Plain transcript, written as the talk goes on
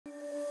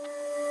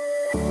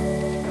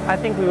I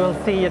think we will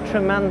see a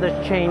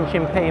tremendous change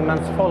in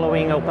payments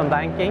following open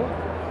banking.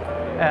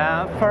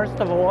 First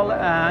of all,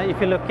 if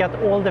you look at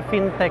all the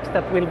fintechs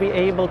that will be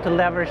able to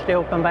leverage the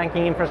open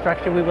banking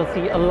infrastructure, we will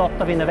see a lot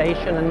of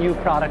innovation and new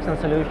products and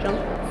solutions.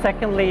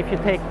 Secondly, if you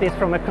take this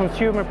from a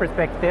consumer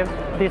perspective,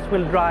 this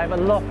will drive a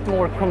lot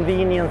more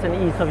convenience and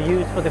ease of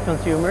use for the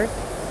consumers.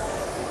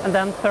 And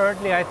then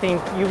thirdly, I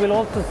think you will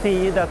also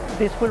see that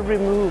this will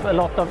remove a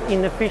lot of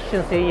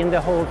inefficiency in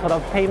the whole sort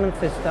of payment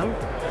system,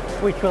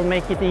 which will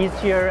make it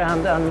easier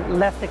and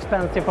less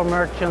expensive for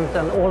merchants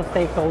and all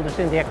stakeholders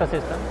in the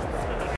ecosystem.